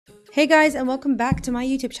Hey guys, and welcome back to my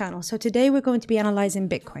YouTube channel. So today we're going to be analyzing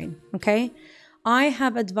Bitcoin, okay? I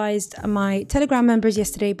have advised my Telegram members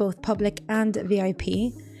yesterday, both public and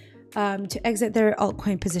VIP, to exit their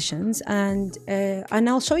altcoin positions, and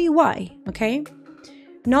I'll show you why, okay?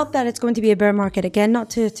 Not that it's going to be a bear market again, not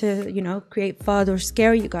to create FUD or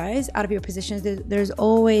scare you guys out of your positions. There's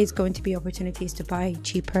always going to be opportunities to buy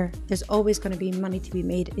cheaper. There's always going to be money to be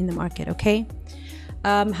made in the market, okay?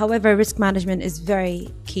 However, risk management is very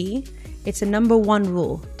key. It's a number one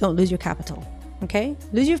rule. Don't lose your capital, okay?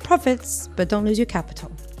 Lose your profits, but don't lose your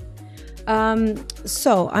capital.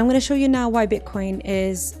 So I'm going to show you now why Bitcoin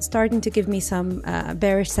is starting to give me some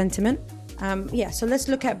bearish sentiment. So let's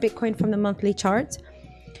look at Bitcoin from the monthly chart.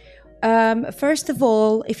 First of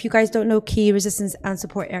all, if you guys don't know key resistance and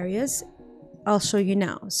support areas, I'll show you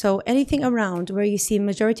now. So anything around where you see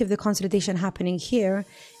majority of the consolidation happening here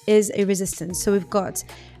is a resistance. So we've got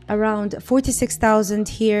around 46,000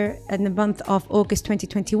 here in the month of August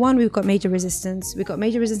 2021. We've got major resistance. We got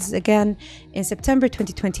major resistance again in September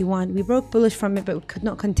 2021. We broke bullish from it, but we could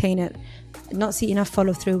not contain it, not see enough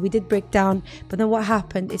follow through. We did break down, but then what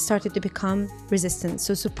happened? It started to become resistance.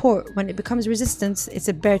 So support, when it becomes resistance, it's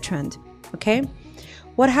a bear trend, okay?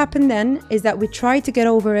 What happened then is that we tried to get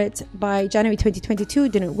over it by January 2022,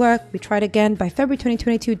 didn't work. We tried again by February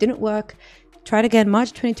 2022, didn't work. Tried again March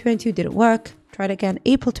 2022, didn't work. Tried again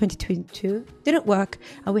April 2022, didn't work.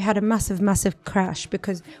 And we had a massive crash,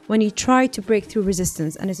 because when you try to break through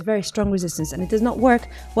resistance, and it's a very strong resistance, and it does not work,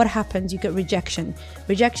 what happens? You get rejection.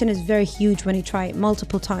 Rejection is very huge when you try it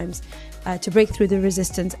multiple times to break through the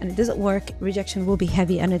resistance, and it doesn't work. Rejection will be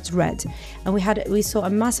heavy and it's red. And we saw a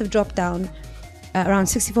massive drop down, around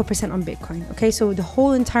 64% on Bitcoin. Okay, so the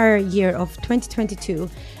whole entire year of 2022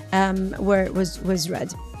 was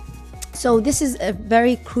red. So this is a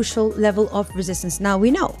very crucial level of resistance. Now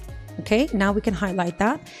we know, okay, now we can highlight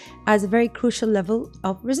that as a very crucial level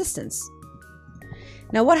of resistance.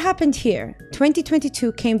 Now what happened here?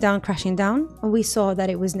 2022 came down, crashing down, and we saw that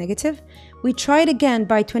it was negative. We tried again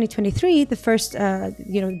by 2023, the first,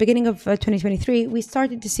 beginning of 2023, we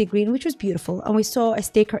started to see green, which was beautiful, and we saw a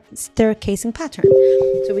staircasing pattern.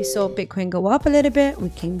 So we saw Bitcoin go up a little bit, we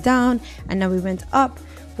came down, and now we went up.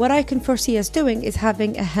 What I can foresee us doing is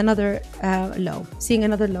having another low, seeing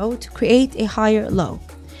another low to create a higher low.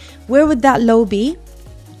 Where would that low be?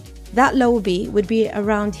 That low would be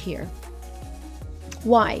around here.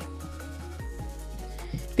 Why?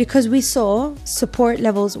 Because we saw support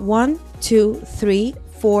levels 1, 2, 3,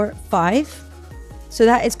 4, 5. So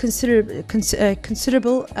that is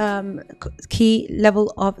considerable key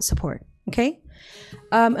level of support. Okay.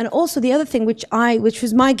 And also the other thing which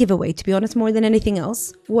was my giveaway, to be honest, more than anything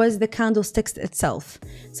else, was the candlesticks itself.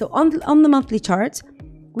 So on the monthly chart,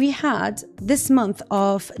 we had this month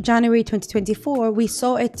of January 2024, we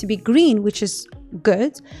saw it to be green, which is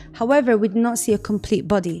good. However, we did not see a complete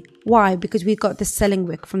body. Why? Because we got the selling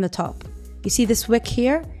wick from the top. You see this wick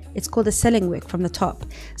here? It's called a selling wick from the top.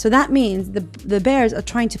 So that means the bears are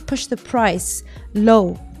trying to push the price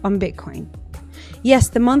low on Bitcoin. Yes,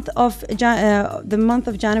 the month of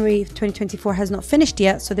January 2024 has not finished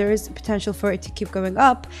yet, so there is potential for it to keep going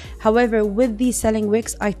up. However, with these selling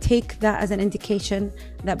wicks, I take that as an indication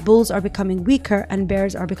that bulls are becoming weaker and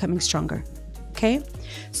bears are becoming stronger. Okay,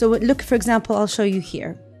 so look, for example, I'll show you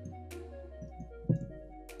here.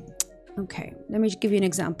 Okay, let me just give you an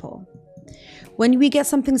example. When we get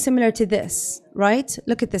something similar to this, right?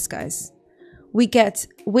 Look at this, guys. We get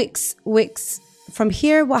wicks. From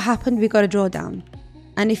here, what happened? We got a drawdown.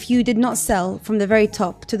 And if you did not sell from the very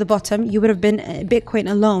top to the bottom, you would have been Bitcoin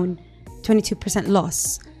alone, 22%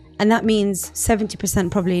 loss. And that means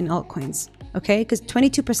 70% probably in altcoins. Okay, because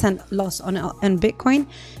 22% loss on Bitcoin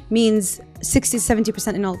means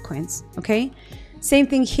 60-70% in altcoins. Okay, same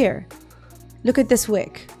thing here. Look at this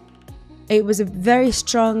wick. It was a very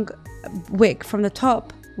strong wick from the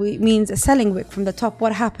top. Means a selling wick from the top.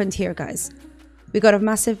 What happened here, guys? We got a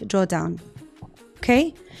massive drawdown.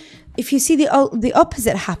 Okay, if you see the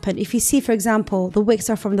opposite happen, if you see, for example, the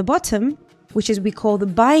wicks are from the bottom, which is we call the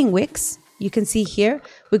buying wicks. You can see here,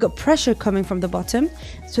 we got pressure coming from the bottom.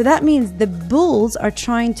 So that means the bulls are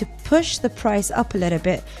trying to push the price up a little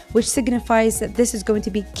bit, which signifies that this is going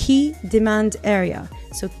to be key demand area.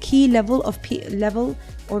 So key level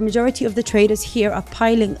or majority of the traders here are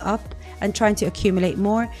piling up and trying to accumulate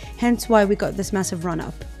more. Hence why we got this massive run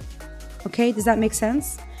up. Okay, does that make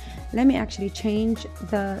sense? Let me actually change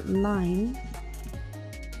the line.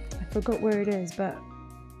 I forgot where it is, but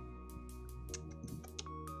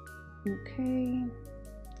okay.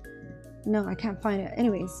 No, I can't find it.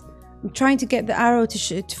 Anyways, I'm trying to get the arrow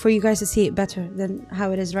for you guys to see it better than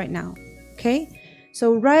how it is right now. Okay,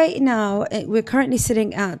 So right now, we're currently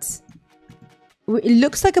sitting at, it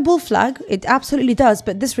looks like a bull flag. It absolutely does.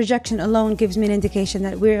 But this rejection alone gives me an indication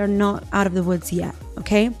that we are not out of the woods yet.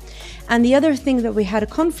 Okay. And the other thing that we had a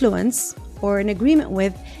confluence or an agreement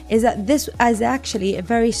with is that this is actually a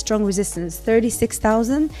very strong resistance.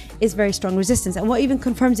 36,000 is very strong resistance. And what even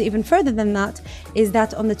confirms it even further than that is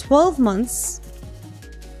that on the 12 months,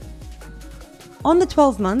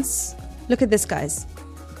 look at this, guys.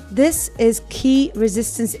 This is key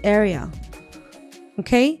resistance area.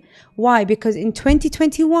 Okay. Why? Because in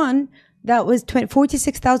 2021, that was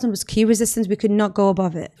 46,000 was key resistance. We could not go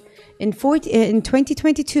above it. In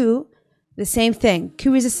 2022, the same thing, key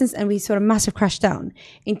resistance, and we sort of massive crash down.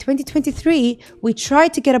 In 2023, we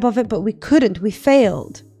tried to get above it, but we couldn't. We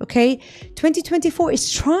failed. Okay. 2024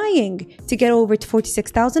 is trying to get over to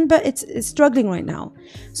 46,000, but it's struggling right now.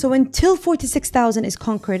 So until 46,000 is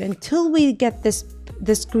conquered, until we get this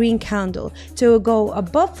green candle to go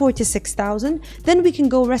above 46,000, then we can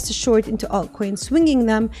go rest assured into altcoins, swinging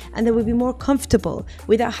them, and then we'll be more comfortable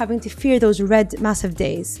without having to fear those red massive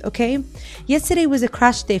days. Okay. Yesterday was a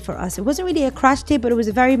crash day for us. It wasn't really a crash day, but it was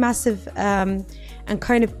a very massive and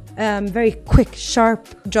kind of very quick, sharp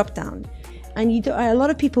drop down. And a lot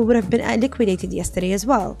of people would have been liquidated yesterday as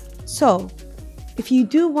well. So if you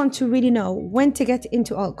do want to really know when to get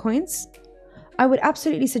into altcoins, I would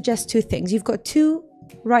absolutely suggest two things. You've got two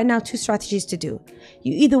strategies to do.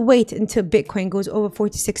 You either wait until Bitcoin goes over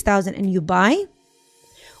 46,000 and you buy,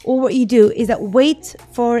 or what you do is that wait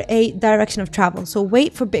for a direction of travel. So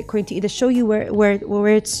wait for Bitcoin to either show you where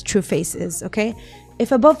its true face is. Okay.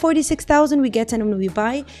 If above 46,000, we get in and we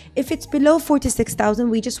buy. If it's below 46,000,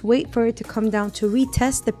 we just wait for it to come down to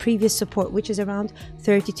retest the previous support, which is around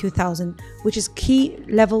 32,000, which is key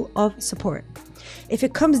level of support. If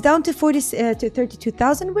it comes down to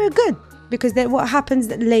 32,000, we're good, because then what happens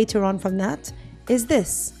later on from that is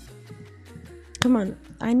this. Come on,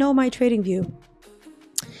 I know my trading view.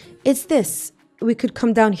 It's this. We could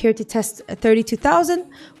come down here to test 32,000.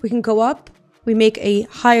 We can go up. We make a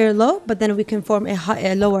higher low, but then we can form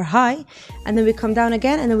a lower high, and then we come down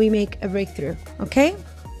again, and then we make a breakthrough. Okay,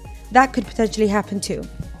 that could potentially happen too.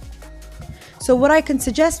 So what I can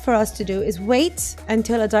suggest for us to do is wait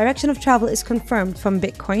until a direction of travel is confirmed from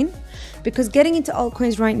Bitcoin, because getting into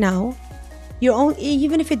altcoins right now,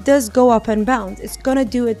 even if it does go up and bounce, it's gonna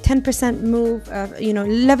do a 10% move,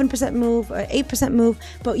 11% move, 8% move,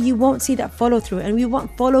 but you won't see that follow through. And we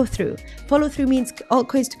want follow through. Follow through means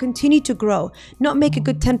altcoins to continue to grow, not make a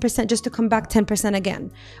good 10% just to come back 10%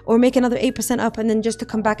 again, or make another 8% up and then just to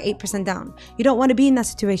come back 8% down. You don't want to be in that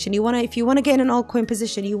situation. If you want to get in an altcoin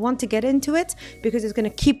position, you want to get into it because it's going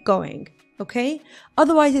to keep going. Okay,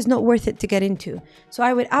 otherwise it's not worth it to get into. So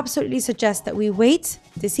I would absolutely suggest that we wait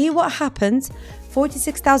to see what happens.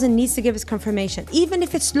 46,000 needs to give us confirmation. Even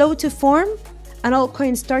if it's slow to form and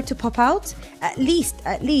altcoins start to pop out, at least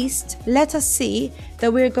let us see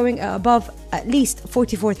that we're going above at least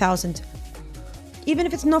 44,000. Even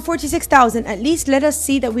if it's not 46,000, at least let us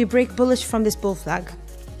see that we break bullish from this bull flag.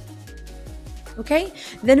 Okay,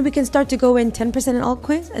 then we can start to go in 10% in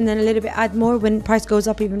altcoins, and then a little bit add more when price goes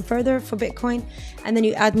up even further for Bitcoin, and then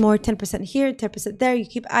you add more, 10% here, 10% there. You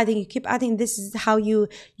keep adding. This is how you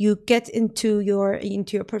get into your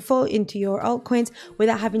portfolio, into your altcoins,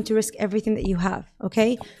 without having to risk everything that you have.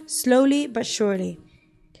 Okay, slowly but surely.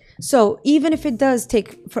 So even if it does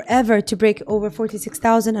take forever to break over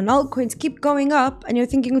 46,000 and altcoins keep going up, and you're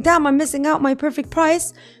thinking, damn, I'm missing out my perfect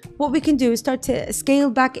price, what we can do is start to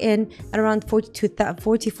scale back in at around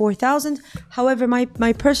 44,000. However,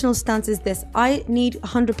 my personal stance is this: I need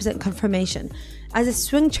 100% confirmation. As a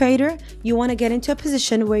swing trader, you want to get into a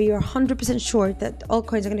position where you're 100% sure that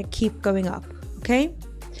altcoins are going to keep going up. Okay,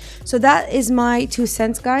 so that is my 2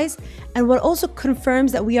 cents, guys. And what also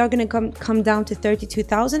confirms that we are going to come down to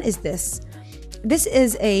 32,000 is this. This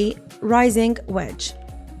is a rising wedge.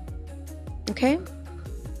 Okay,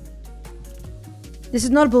 this is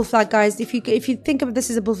not a bull flag, guys. If you think of this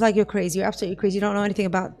as a bull flag, you're crazy. You're absolutely crazy. You don't know anything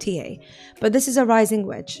about TA. But this is a rising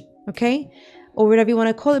wedge, okay, or whatever you want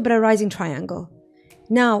to call it, but a rising triangle.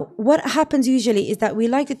 Now, what happens usually is that we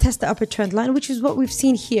like to test the upper trend line, which is what we've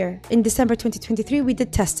seen here in December 2023. We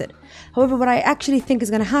did test it. However, what I actually think is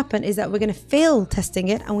going to happen is that we're going to fail testing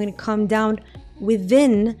it, and we're going to come down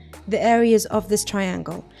within the areas of this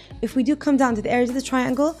triangle. If we do come down to the areas of the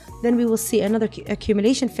triangle, then we will see another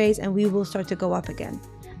accumulation phase, and we will start to go up again.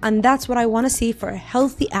 And that's what I want to see for a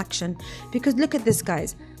healthy action. Because look at this,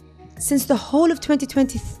 guys. Since the whole of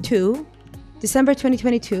 2022, December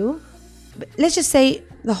 2022, let's just say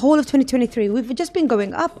the whole of 2023, we've just been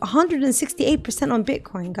going up 168% on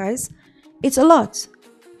Bitcoin, guys. It's a lot.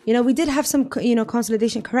 You know, we did have some, you know,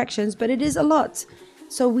 consolidation corrections, but it is a lot.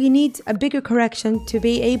 So we need a bigger correction to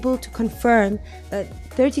be able to confirm that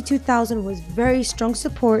 32,000 was very strong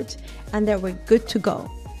support and that we're good to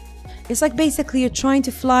go. It's like basically you're trying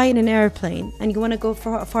to fly in an airplane and you want to go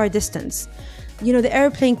for a far distance. You know, the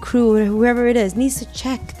airplane crew or whoever it is needs to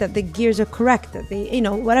check that the gears are correct, that they, you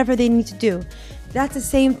know, whatever they need to do. That's the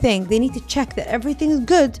same thing. They need to check that everything is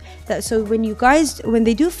good, that so when you guys, when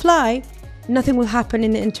they do fly, nothing will happen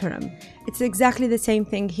in the interim. It's exactly the same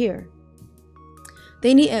thing here.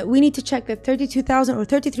 We need to check that 32,000 or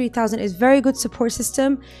 33,000 is very good support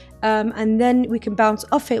system, and then we can bounce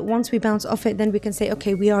off it. Once we bounce off it, then we can say,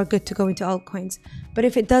 okay, we are good to go into altcoins. But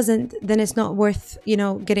if it doesn't, then it's not worth, you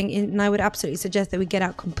know, getting in. And I would absolutely suggest that we get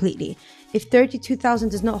out completely. If 32,000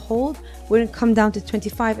 does not hold, we're going to come down to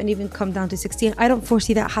 25 and even come down to 16. I don't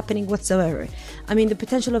foresee that happening whatsoever. I mean, the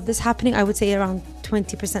potential of this happening, I would say around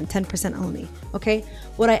 20%, 10% only. Okay.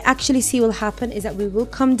 What I actually see will happen is that we will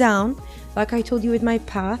come down, like I told you with my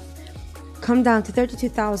path, come down to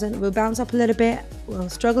 32,000. We'll bounce up a little bit, we'll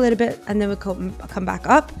struggle a little bit, and then we'll come back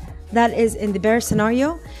up. That is in the bearish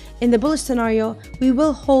scenario. In the bullish scenario, we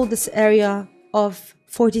will hold this area of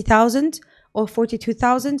 40,000 or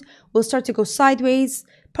 42,000. We'll start to go sideways,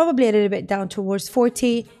 probably a little bit down towards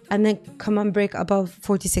 40, and then come and break above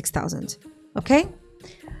 46,000. Okay?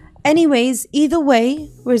 Anyways, either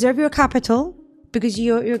way, reserve your capital, because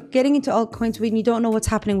you're getting into altcoins when you don't know what's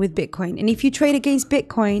happening with Bitcoin. And if you trade against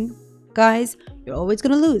Bitcoin, guys, you're always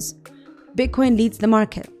going to lose. Bitcoin leads the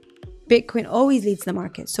market. Bitcoin always leads the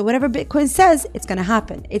market. So whatever Bitcoin says, it's going to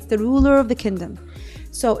happen. It's the ruler of the kingdom.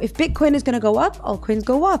 So if Bitcoin is going to go up, altcoins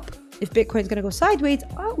go up. If Bitcoin is going to go sideways,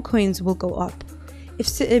 altcoins will go up. If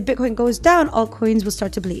Bitcoin goes down, altcoins will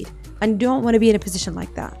start to bleed. And you don't want to be in a position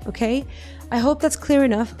like that, okay? I hope that's clear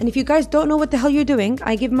enough. And if you guys don't know what the hell you're doing,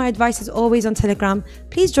 I give my advice as always on Telegram.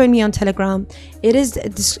 Please join me on Telegram. It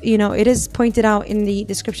is, you know, it is pointed out in the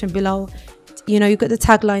description below. You know, you got the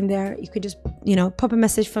tagline there. You could just, you know, pop a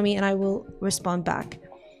message for me and I will respond back.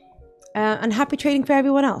 And happy trading for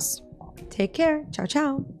everyone else. Take care. Ciao,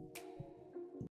 ciao.